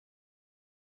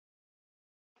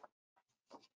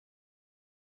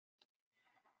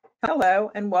Hello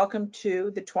and welcome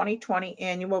to the 2020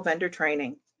 Annual Vendor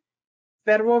Training.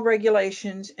 Federal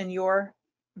regulations and your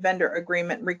vendor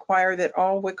agreement require that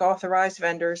all WIC authorized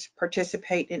vendors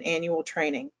participate in annual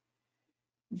training.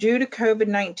 Due to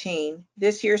COVID-19,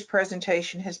 this year's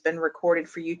presentation has been recorded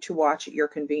for you to watch at your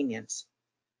convenience.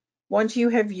 Once you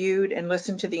have viewed and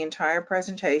listened to the entire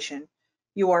presentation,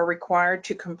 you are required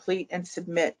to complete and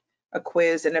submit a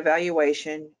quiz and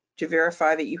evaluation to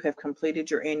verify that you have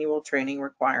completed your annual training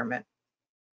requirement.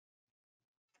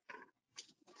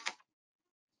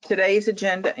 Today's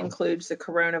agenda includes the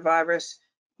coronavirus,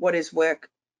 what is WIC,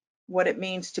 what it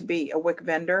means to be a WIC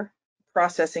vendor,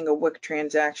 processing a WIC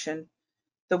transaction,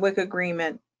 the WIC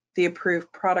agreement, the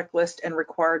approved product list and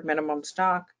required minimum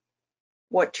stock,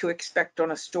 what to expect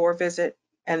on a store visit,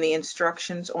 and the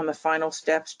instructions on the final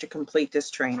steps to complete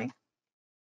this training.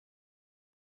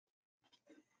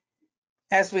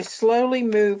 As we slowly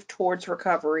move towards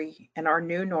recovery and our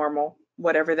new normal,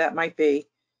 whatever that might be,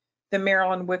 the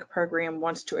Maryland WIC program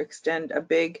wants to extend a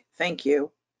big thank you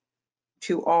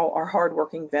to all our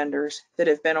hardworking vendors that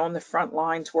have been on the front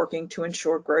lines working to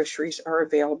ensure groceries are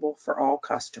available for all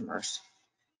customers.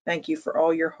 Thank you for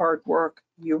all your hard work.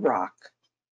 You rock.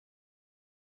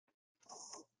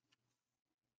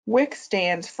 WIC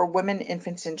stands for Women,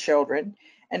 Infants, and Children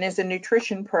and is a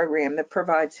nutrition program that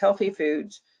provides healthy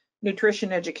foods,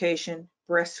 nutrition education,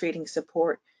 breastfeeding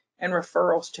support, and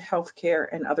referrals to healthcare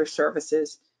and other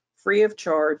services free of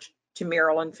charge to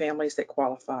Maryland families that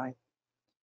qualify.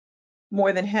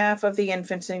 More than half of the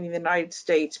infants in the United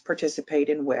States participate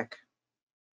in WIC.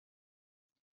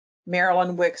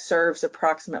 Maryland WIC serves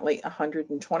approximately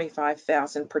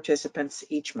 125,000 participants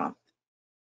each month.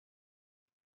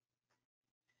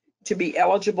 To be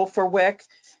eligible for WIC,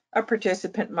 a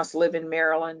participant must live in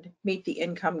Maryland, meet the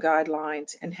income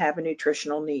guidelines, and have a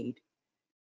nutritional need.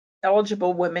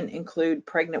 Eligible women include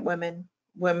pregnant women,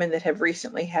 women that have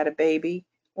recently had a baby,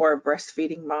 or a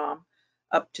breastfeeding mom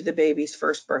up to the baby's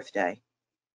first birthday.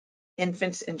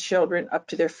 Infants and children up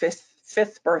to their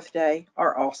fifth birthday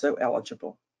are also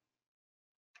eligible.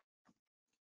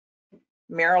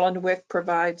 Maryland WIC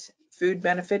provides food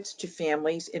benefits to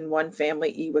families in one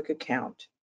family eWIC account,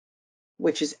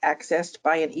 which is accessed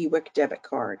by an eWIC debit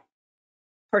card.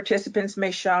 Participants may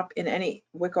shop in any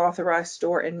WIC authorized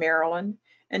store in Maryland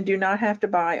and do not have to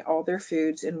buy all their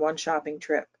foods in one shopping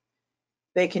trip.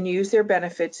 They can use their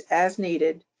benefits as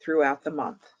needed throughout the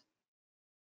month.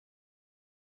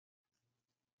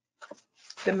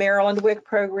 The Maryland WIC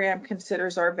program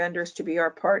considers our vendors to be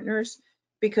our partners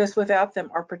because without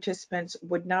them, our participants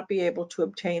would not be able to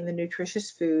obtain the nutritious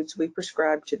foods we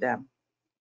prescribe to them.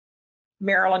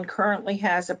 Maryland currently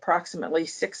has approximately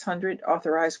 600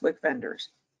 authorized WIC vendors.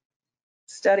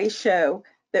 Studies show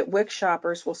that WIC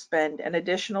shoppers will spend an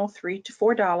additional $3 to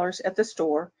 $4 at the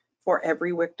store for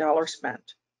every WIC dollar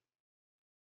spent.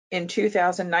 In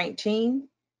 2019,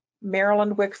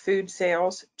 Maryland WIC food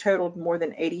sales totaled more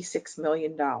than $86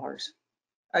 million.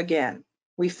 Again,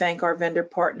 we thank our vendor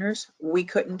partners. We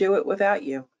couldn't do it without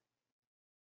you.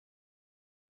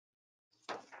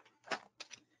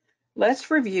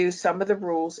 Let's review some of the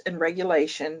rules and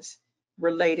regulations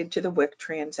related to the WIC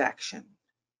transaction.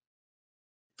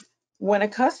 When a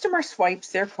customer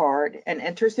swipes their card and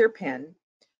enters their PIN,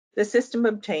 the system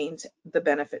obtains the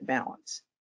benefit balance.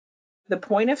 The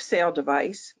point of sale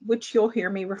device, which you'll hear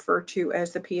me refer to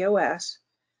as the POS,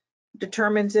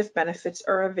 determines if benefits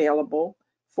are available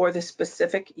for the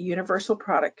specific universal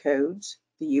product codes,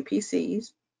 the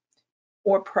UPCs,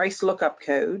 or price lookup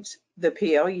codes, the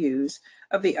PLUs,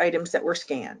 of the items that were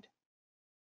scanned.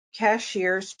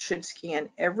 Cashiers should scan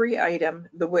every item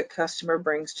the WIC customer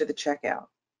brings to the checkout.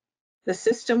 The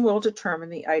system will determine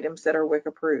the items that are WIC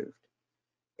approved.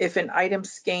 If an item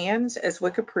scans as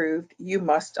WIC approved, you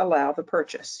must allow the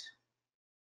purchase.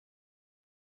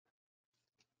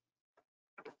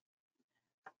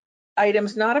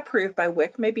 Items not approved by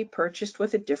WIC may be purchased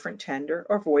with a different tender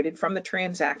or voided from the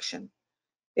transaction.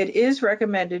 It is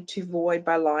recommended to void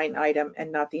by line item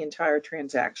and not the entire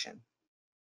transaction.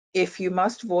 If you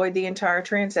must void the entire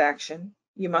transaction,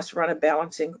 you must run a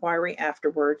balance inquiry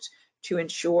afterwards to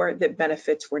ensure that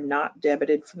benefits were not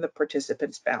debited from the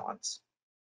participant's balance.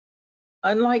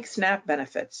 Unlike SNAP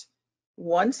benefits,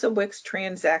 once a WIC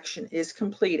transaction is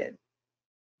completed,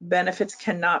 benefits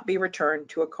cannot be returned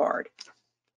to a card.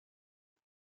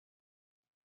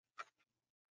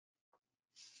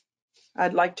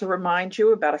 I'd like to remind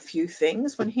you about a few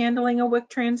things when handling a WIC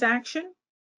transaction.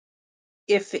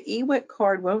 If the eWIC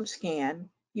card won't scan,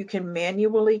 you can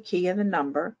manually key in the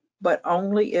number, but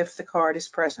only if the card is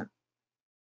present.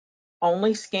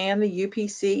 Only scan the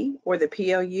UPC or the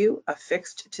PLU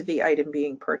affixed to the item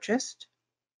being purchased.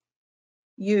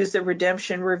 Use the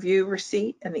redemption review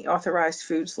receipt and the authorized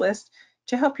foods list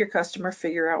to help your customer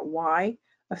figure out why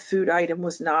a food item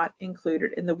was not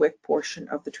included in the WIC portion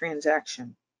of the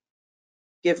transaction.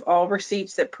 Give all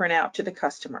receipts that print out to the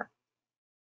customer.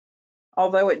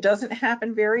 Although it doesn't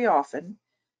happen very often,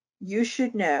 you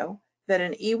should know that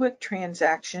an eWIC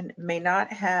transaction may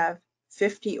not have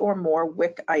 50 or more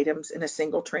WIC items in a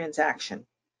single transaction,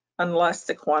 unless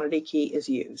the quantity key is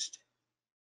used.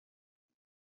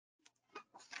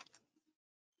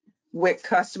 WIC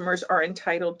customers are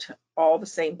entitled to all the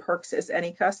same perks as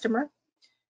any customer.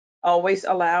 Always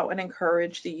allow and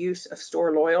encourage the use of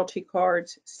store loyalty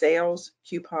cards, sales,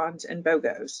 coupons, and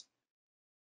BOGOs.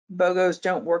 BOGOs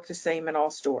don't work the same in all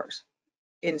stores.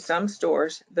 In some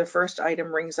stores, the first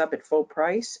item rings up at full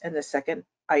price and the second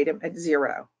item at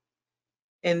zero.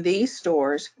 In these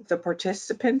stores, the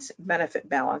participant's benefit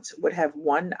balance would have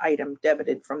one item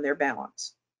debited from their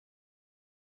balance.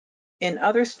 In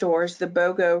other stores, the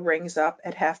BOGO rings up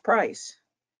at half price.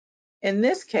 In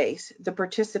this case, the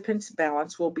participant's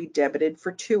balance will be debited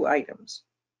for two items.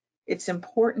 It's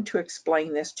important to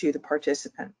explain this to the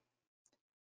participant.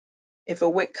 If a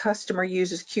WIC customer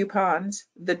uses coupons,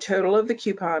 the total of the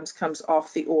coupons comes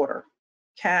off the order.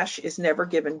 Cash is never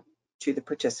given to the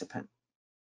participant.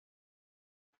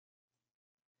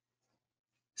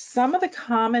 Some of the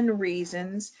common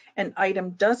reasons an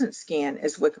item doesn't scan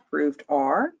as WIC approved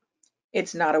are: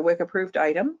 it's not a WIC approved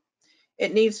item,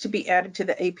 it needs to be added to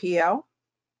the APL,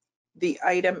 the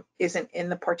item isn't in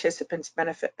the participant's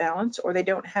benefit balance, or they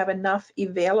don't have enough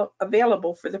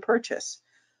available for the purchase,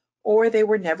 or they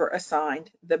were never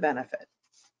assigned the benefit.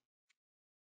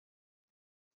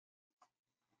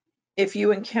 If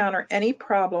you encounter any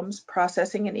problems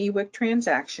processing an eWIC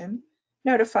transaction,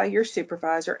 notify your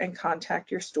supervisor and contact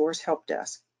your store's help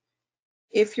desk.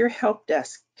 If your help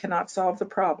desk cannot solve the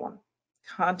problem,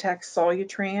 contact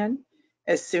Solutran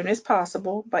as soon as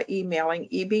possible by emailing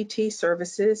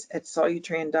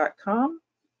ebtservices@solutran.com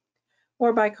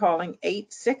or by calling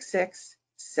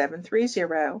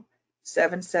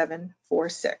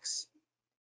 866-730-7746.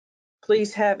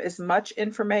 Please have as much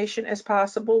information as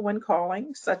possible when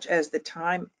calling, such as the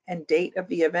time and date of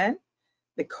the event,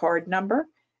 the card number,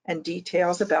 and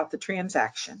details about the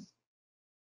transaction.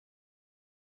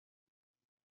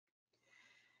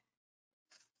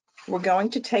 We're going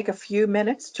to take a few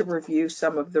minutes to review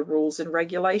some of the rules and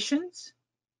regulations.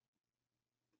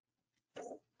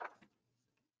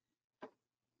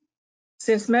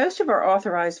 Since most of our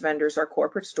authorized vendors are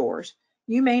corporate stores,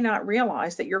 you may not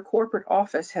realize that your corporate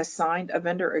office has signed a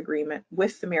vendor agreement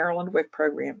with the Maryland WIC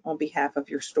program on behalf of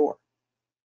your store.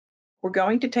 We're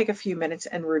going to take a few minutes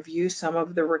and review some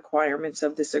of the requirements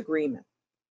of this agreement.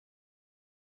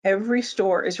 Every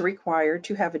store is required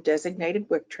to have a designated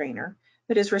WIC trainer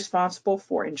that is responsible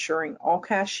for ensuring all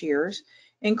cashiers,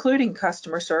 including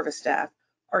customer service staff,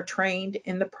 are trained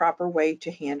in the proper way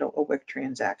to handle a WIC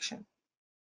transaction.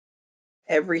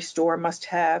 Every store must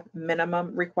have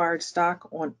minimum required stock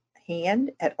on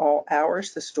hand at all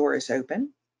hours the store is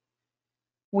open.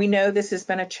 We know this has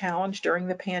been a challenge during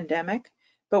the pandemic,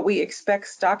 but we expect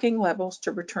stocking levels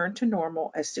to return to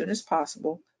normal as soon as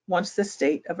possible once the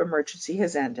state of emergency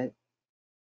has ended.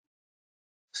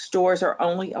 Stores are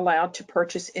only allowed to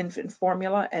purchase infant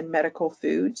formula and medical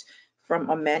foods from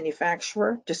a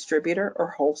manufacturer, distributor, or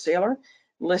wholesaler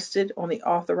listed on the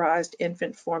authorized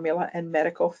infant formula and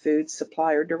medical food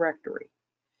supplier directory.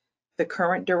 The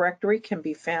current directory can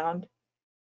be found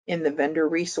in the vendor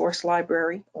resource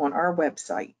library on our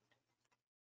website.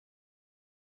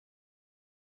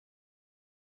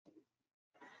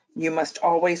 You must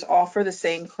always offer the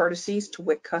same courtesies to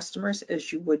WIC customers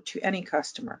as you would to any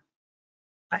customer.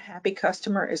 A happy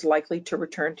customer is likely to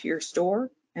return to your store,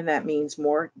 and that means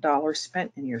more dollars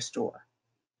spent in your store.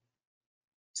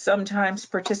 Sometimes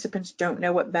participants don't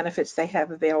know what benefits they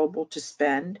have available to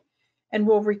spend and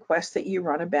will request that you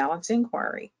run a balance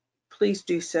inquiry. Please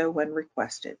do so when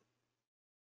requested.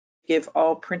 Give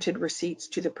all printed receipts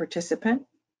to the participant.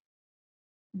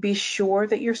 Be sure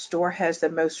that your store has the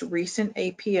most recent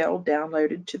APL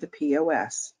downloaded to the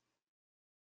POS.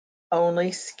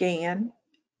 Only scan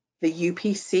the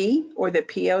UPC or the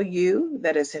PLU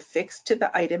that is affixed to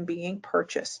the item being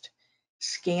purchased.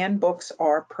 Scan books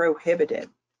are prohibited.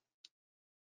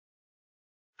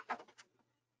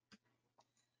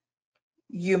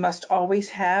 You must always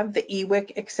have the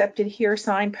eWIC accepted here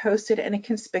sign posted in a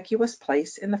conspicuous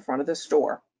place in the front of the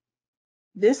store.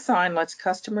 This sign lets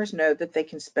customers know that they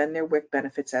can spend their WIC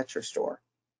benefits at your store.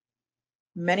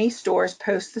 Many stores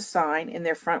post the sign in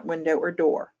their front window or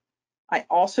door. I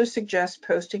also suggest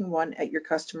posting one at your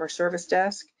customer service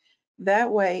desk.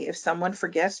 That way, if someone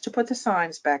forgets to put the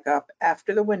signs back up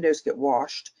after the windows get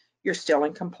washed, you're still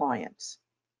in compliance.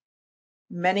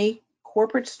 Many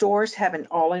corporate stores have an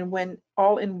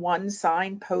all-in-one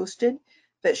sign posted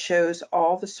that shows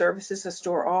all the services a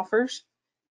store offers.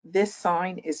 This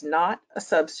sign is not a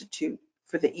substitute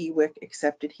for the eWIC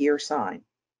Accepted Here sign.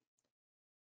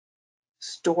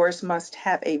 Stores must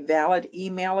have a valid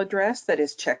email address that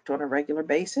is checked on a regular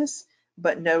basis,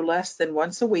 but no less than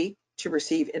once a week to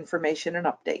receive information and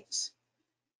updates.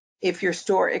 If your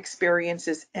store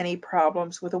experiences any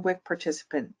problems with a WIC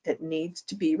participant, it needs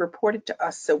to be reported to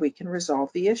us so we can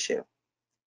resolve the issue.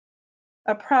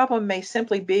 A problem may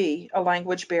simply be a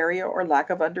language barrier or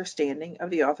lack of understanding of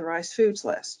the authorized foods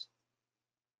list.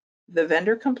 The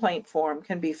vendor complaint form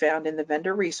can be found in the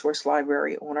vendor resource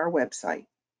library on our website.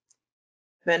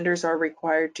 Vendors are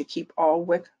required to keep all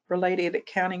WIC-related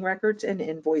accounting records and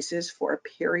invoices for a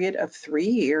period of 3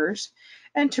 years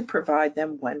and to provide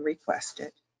them when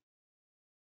requested.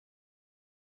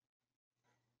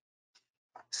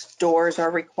 Stores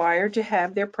are required to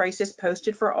have their prices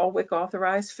posted for all WIC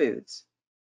authorized foods.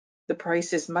 The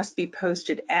prices must be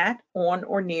posted at, on,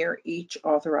 or near each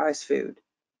authorized food.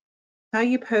 How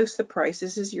you post the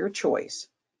prices is your choice.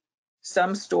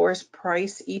 Some stores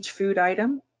price each food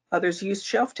item, others use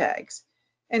shelf tags,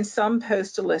 and some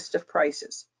post a list of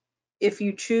prices. If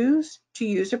you choose to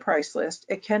use a price list,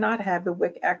 it cannot have the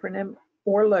WIC acronym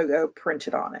or logo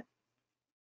printed on it.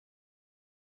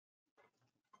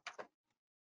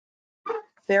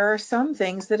 There are some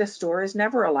things that a store is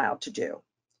never allowed to do.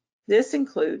 This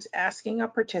includes asking a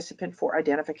participant for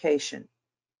identification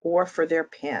or for their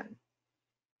PIN.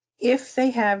 If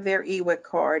they have their eWIC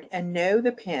card and know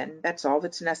the PIN, that's all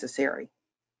that's necessary.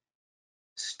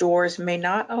 Stores may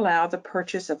not allow the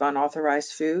purchase of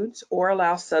unauthorized foods or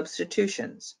allow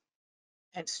substitutions,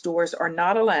 and stores are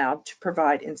not allowed to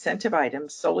provide incentive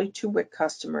items solely to WIC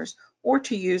customers or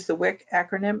to use the WIC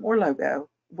acronym or logo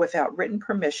without written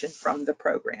permission from the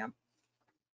program.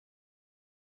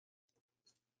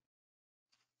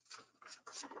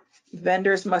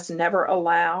 Vendors must never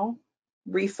allow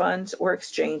refunds or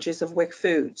exchanges of WIC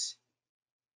foods.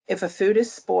 If a food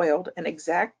is spoiled, an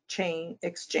exact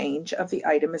exchange of the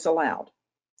item is allowed.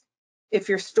 If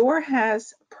your store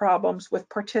has problems with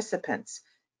participants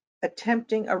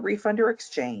attempting a refund or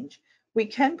exchange, we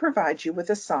can provide you with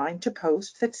a sign to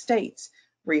post that states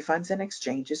refunds and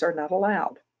exchanges are not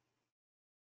allowed.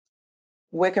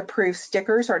 WIC approved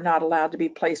stickers are not allowed to be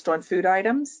placed on food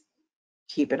items.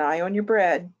 Keep an eye on your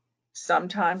bread.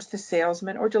 Sometimes the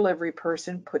salesman or delivery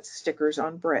person puts stickers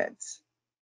on breads.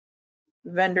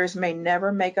 Vendors may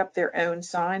never make up their own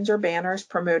signs or banners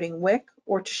promoting WIC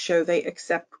or to show they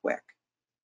accept WIC.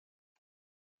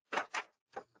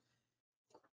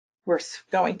 We're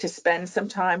going to spend some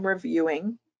time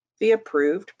reviewing the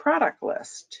approved product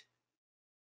list.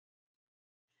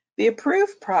 The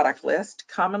approved product list,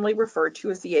 commonly referred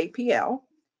to as the APL,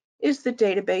 is the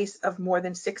database of more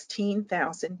than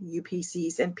 16,000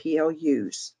 UPCs and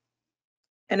PLUs.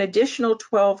 An additional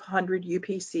 1,200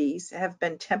 UPCs have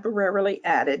been temporarily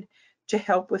added to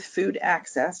help with food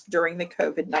access during the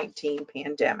COVID-19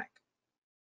 pandemic.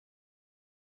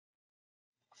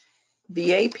 The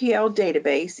APL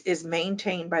database is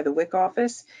maintained by the WIC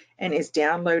office and is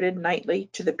downloaded nightly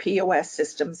to the POS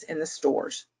systems in the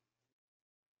stores.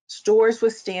 Stores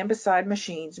with stand-beside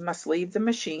machines must leave the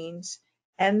machines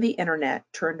and the internet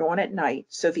turned on at night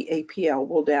so the APL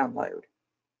will download.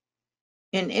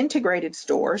 In integrated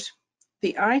stores,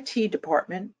 the IT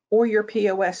department or your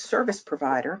POS service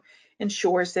provider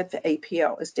ensures that the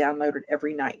APL is downloaded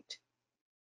every night.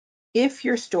 If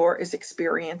your store is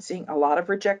experiencing a lot of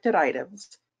rejected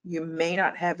items, you may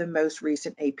not have the most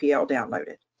recent APL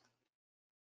downloaded.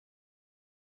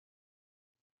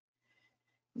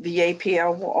 The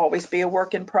APL will always be a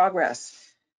work in progress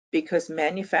because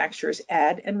manufacturers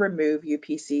add and remove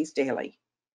UPCs daily.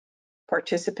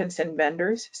 Participants and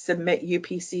vendors submit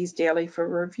UPCs daily for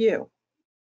review.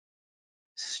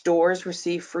 Stores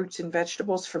receive fruits and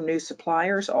vegetables from new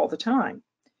suppliers all the time,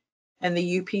 and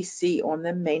the UPC on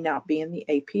them may not be in the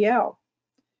APL.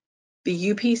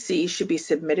 The UPC should be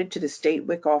submitted to the state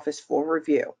WIC office for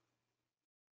review.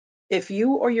 If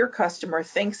you or your customer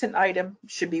thinks an item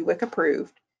should be WIC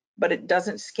approved, but it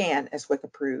doesn't scan as WIC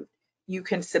approved, you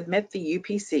can submit the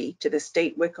UPC to the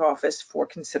state WIC office for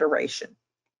consideration.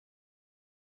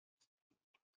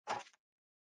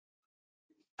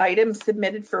 Items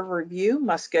submitted for review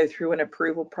must go through an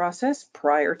approval process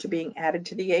prior to being added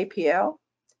to the APL.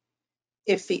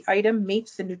 If the item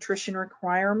meets the nutrition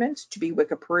requirements to be WIC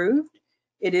approved,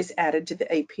 it is added to the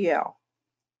APL.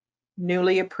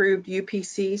 Newly approved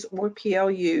UPCs or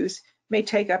PLUs may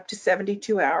take up to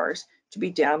 72 hours to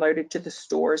be downloaded to the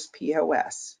store's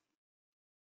POS.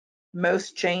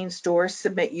 Most chain stores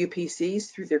submit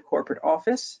UPCs through their corporate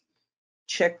office.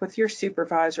 Check with your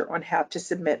supervisor on how to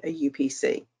submit a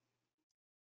UPC.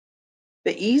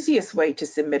 The easiest way to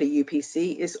submit a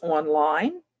UPC is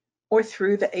online or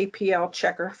through the APL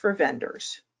checker for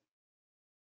vendors.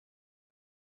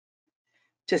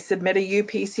 To submit a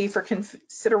UPC for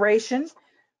consideration,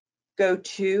 go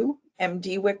to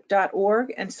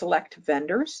mdwic.org and select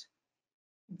Vendors.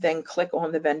 Then click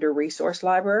on the Vendor Resource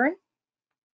Library.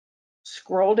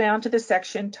 Scroll down to the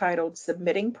section titled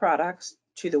Submitting Products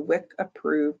to the WIC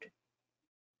Approved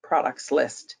Products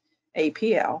List,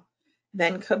 APL,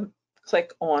 then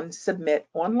click on Submit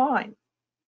Online.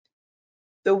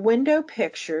 The window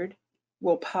pictured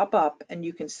will pop up and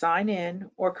you can sign in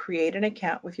or create an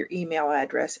account with your email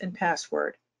address and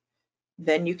password.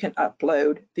 Then you can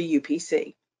upload the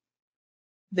UPC.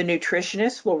 The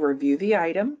nutritionist will review the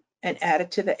item and add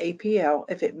it to the APL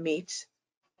if it meets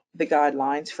the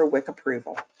guidelines for WIC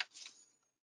approval.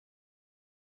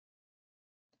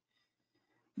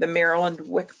 The Maryland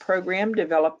WIC program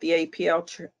developed the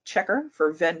APL checker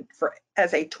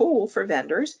as a tool for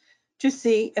vendors to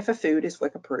see if a food is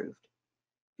WIC approved.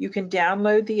 You can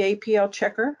download the APL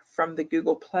checker from the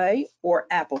Google Play or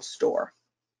Apple Store.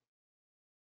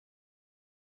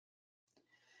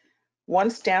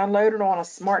 Once downloaded on a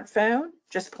smartphone,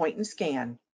 just point and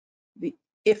scan.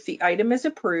 If the item is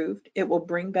approved, it will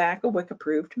bring back a WIC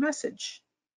approved message.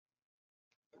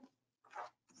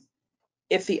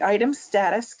 If the item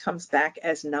status comes back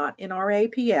as not in our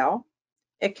APL,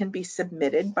 it can be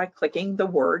submitted by clicking the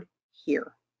word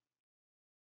Here.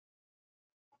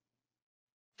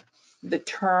 The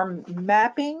term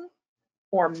mapping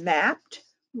or mapped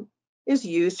is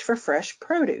used for fresh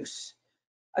produce.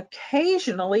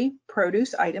 Occasionally,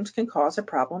 produce items can cause a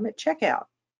problem at checkout.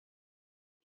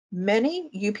 Many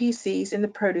UPCs in the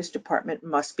produce department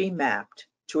must be mapped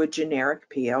to a generic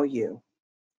PLU.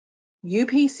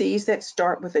 UPCs that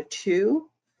start with a 2,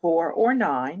 4, or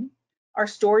 9 are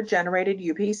store-generated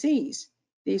UPCs.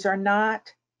 These are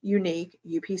not unique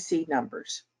UPC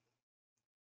numbers.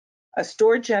 A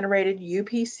store-generated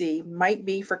UPC might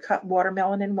be for cut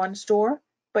watermelon in one store,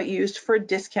 but used for a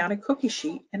discounted cookie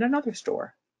sheet in another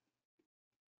store.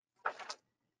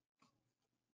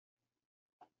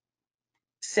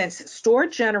 Since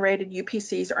store-generated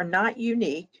UPCs are not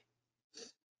unique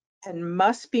and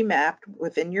must be mapped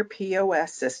within your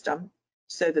POS system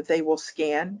so that they will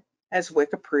scan as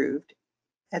WIC approved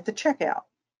at the checkout.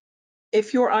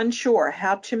 If you're unsure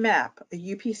how to map a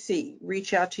UPC,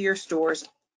 reach out to your store's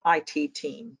IT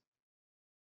team.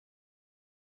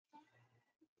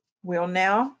 We'll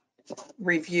now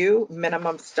review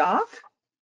minimum stock.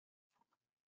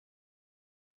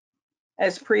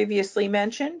 As previously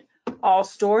mentioned, all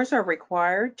stores are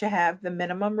required to have the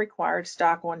minimum required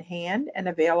stock on hand and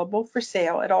available for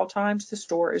sale at all times the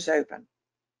store is open.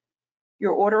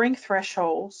 Your ordering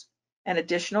thresholds and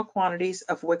additional quantities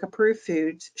of WIC-approved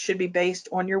foods should be based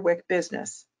on your WIC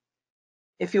business.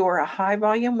 If you are a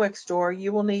high-volume WIC store,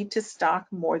 you will need to stock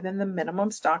more than the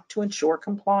minimum stock to ensure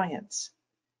compliance.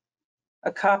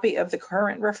 A copy of the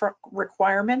current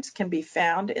requirements can be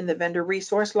found in the Vendor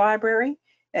Resource Library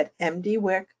at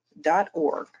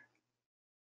mdwic.org.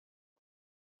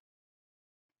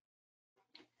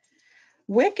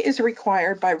 WIC is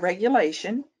required by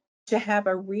regulation to have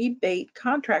a rebate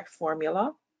contract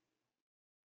formula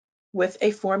with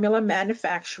a formula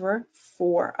manufacturer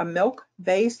for a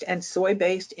milk-based and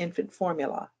soy-based infant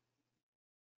formula.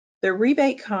 The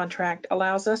rebate contract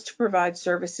allows us to provide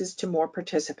services to more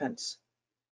participants.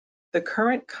 The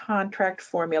current contract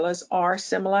formulas are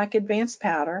Similac Advanced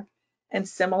Powder and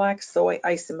Similac Soy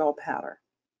Isomil Powder.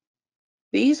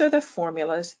 These are the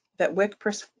formulas that WIC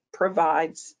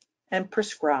provides and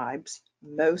prescribes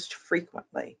most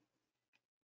frequently.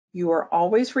 You are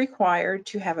always required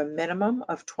to have a minimum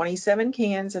of 27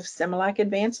 cans of Similac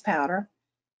Advanced Powder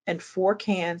and 4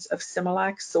 cans of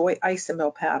Similac Soy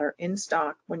Isomil Powder in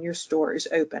stock when your store is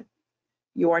open.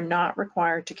 You are not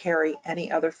required to carry any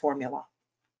other formula.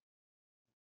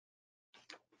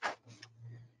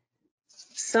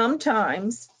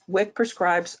 Sometimes WIC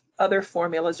prescribes other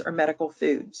formulas or medical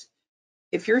foods.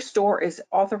 If your store is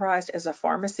authorized as a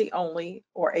pharmacy only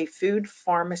or a food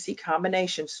pharmacy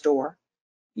combination store,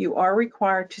 you are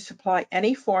required to supply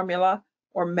any formula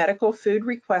or medical food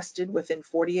requested within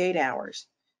 48 hours,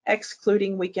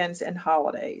 excluding weekends and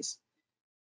holidays.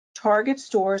 Target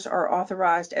stores are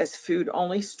authorized as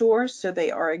food-only stores, so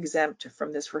they are exempt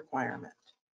from this requirement.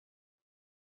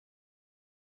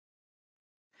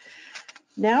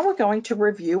 Now we're going to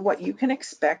review what you can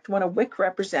expect when a WIC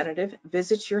representative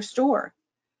visits your store.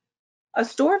 A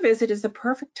store visit is the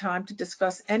perfect time to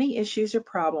discuss any issues or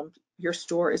problems your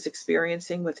store is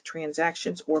experiencing with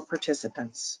transactions or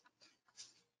participants.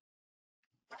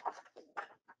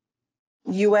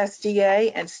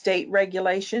 USDA and state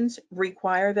regulations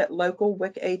require that local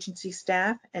WIC agency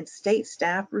staff and state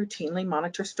staff routinely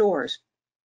monitor stores.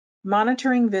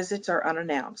 Monitoring visits are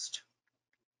unannounced.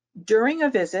 During a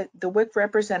visit, the WIC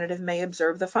representative may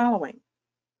observe the following.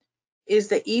 Is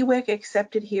the eWIC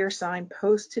accepted here sign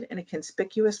posted in a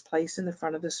conspicuous place in the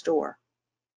front of the store?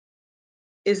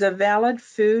 Is a valid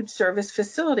food service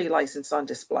facility license on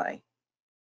display?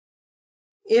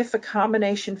 If a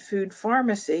combination food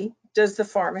pharmacy, does the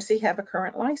pharmacy have a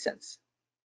current license?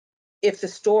 If the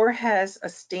store has a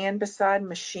stand beside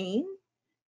machine,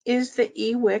 is the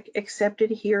eWIC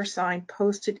accepted here sign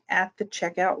posted at the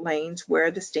checkout lanes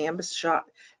where the stand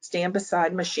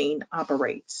beside machine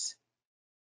operates?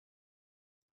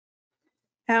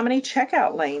 How many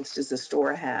checkout lanes does the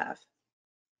store have?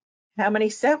 How many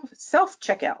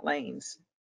self-checkout lanes?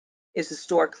 Is the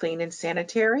store clean and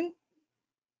sanitary?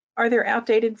 Are there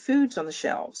outdated foods on the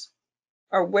shelves?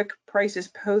 Are WIC prices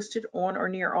posted on or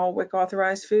near all WIC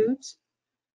authorized foods?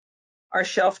 Are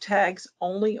shelf tags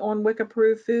only on WIC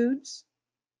approved foods?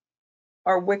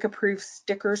 Are WIC approved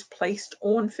stickers placed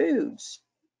on foods?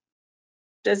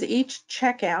 Does each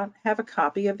checkout have a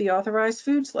copy of the authorized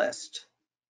foods list?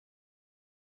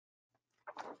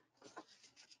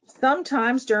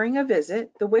 Sometimes during a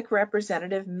visit, the WIC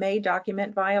representative may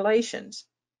document violations.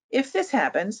 If this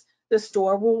happens, the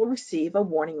store will receive a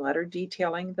warning letter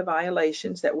detailing the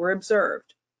violations that were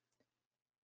observed.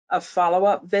 A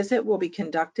follow-up visit will be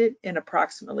conducted in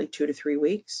approximately 2 to 3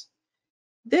 weeks.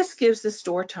 This gives the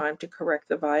store time to correct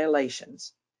the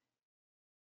violations.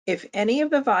 If any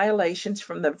of the violations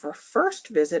from the first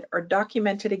visit are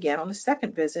documented again on the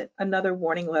second visit, another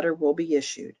warning letter will be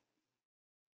issued.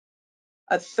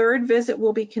 A third visit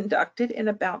will be conducted in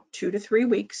about 2 to 3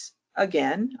 weeks,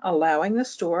 again, allowing the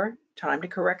store time to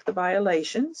correct the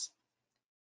violations.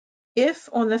 If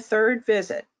on the third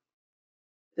visit,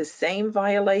 the same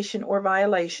violation or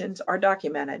violations are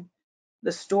documented,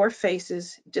 the store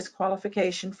faces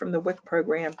disqualification from the WIC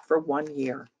program for 1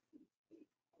 year.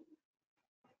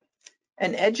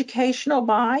 An educational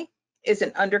buy is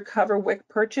an undercover WIC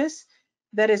purchase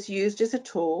that is used as a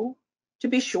tool to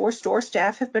be sure store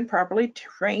staff have been properly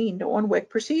trained on WIC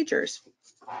procedures.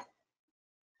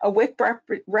 A WIC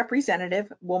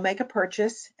representative will make a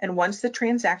purchase, and once the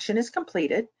transaction is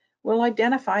completed, will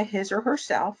identify his or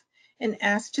herself and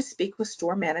ask to speak with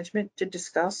store management to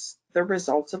discuss the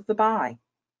results of the buy.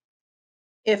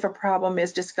 If a problem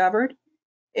is discovered,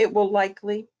 it will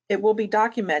be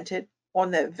documented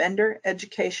on the vendor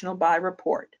educational buy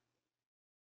report.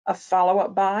 A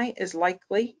follow-up buy is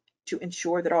likely to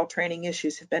ensure that all training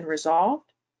issues have been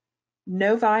resolved.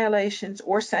 No violations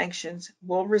or sanctions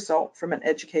will result from an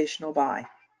educational buy.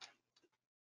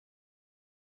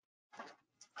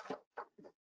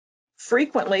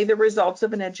 Frequently, the results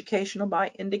of an educational buy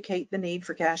indicate the need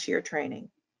for cashier training.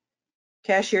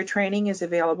 Cashier training is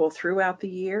available throughout the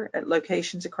year at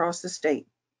locations across the state.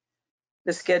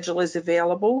 The schedule is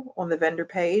available on the vendor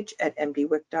page at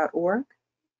mdwic.org.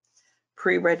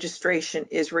 Pre-registration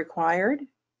is required.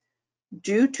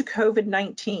 Due to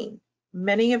COVID-19,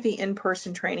 many of the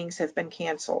in-person trainings have been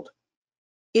canceled.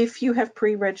 If you have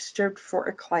pre-registered for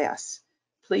a class,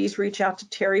 please reach out to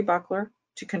Terry Buckler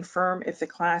to confirm if the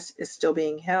class is still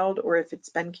being held or if it's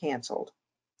been canceled.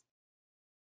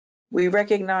 We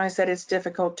recognize that it's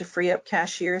difficult to free up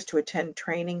cashiers to attend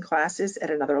training classes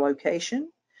at another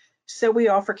location, so we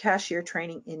offer cashier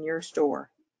training in your store.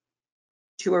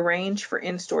 To arrange for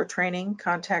in-store training,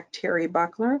 contact Terry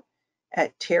Buckler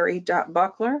at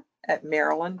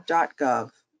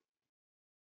terry.buckler@maryland.gov.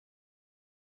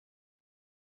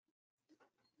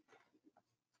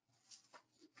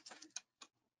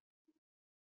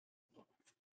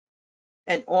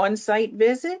 An on-site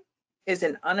visit is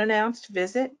an unannounced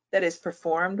visit that is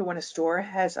performed when a store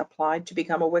has applied to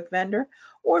become a WIC vendor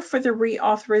or for the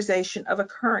reauthorization of a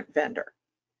current vendor.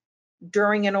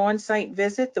 During an on-site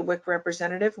visit, the WIC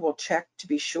representative will check to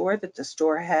be sure that the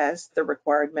store has the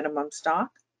required minimum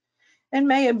stock and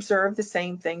may observe the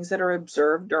same things that are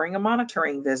observed during a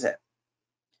monitoring visit.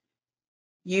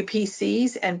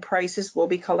 UPCs and prices will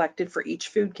be collected for each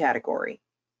food category.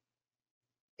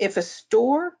 If a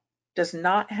store does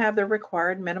not have the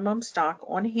required minimum stock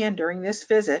on hand during this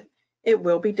visit, it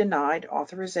will be denied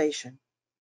authorization.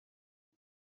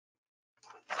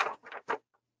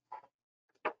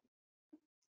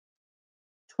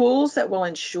 Tools that will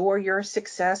ensure your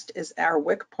success as our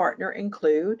WIC partner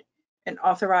include an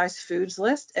authorized foods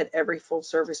list at every full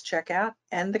service checkout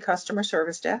and the customer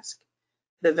service desk,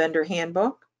 the vendor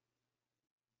handbook,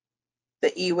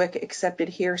 the eWIC accepted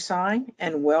here sign,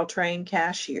 and well-trained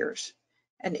cashiers,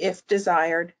 and if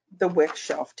desired, the WIC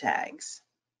shelf tags.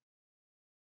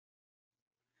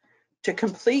 To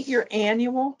complete your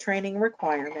annual training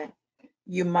requirement,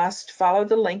 you must follow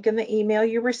the link in the email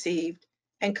you received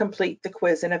and complete the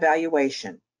quiz and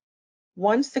evaluation.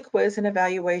 Once the quiz and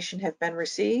evaluation have been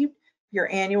received, your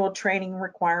annual training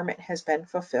requirement has been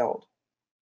fulfilled.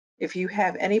 If you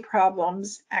have any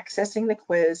problems accessing the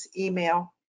quiz,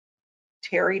 email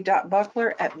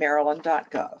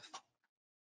terry.buckler@maryland.gov.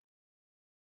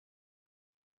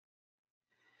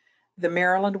 The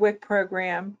Maryland WIC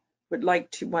program would like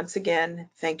to once again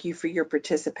thank you for your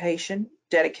participation,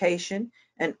 dedication,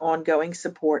 and ongoing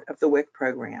support of the WIC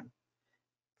program.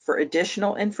 For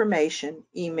additional information,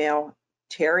 email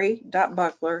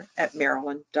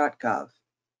terry.buckler@maryland.gov.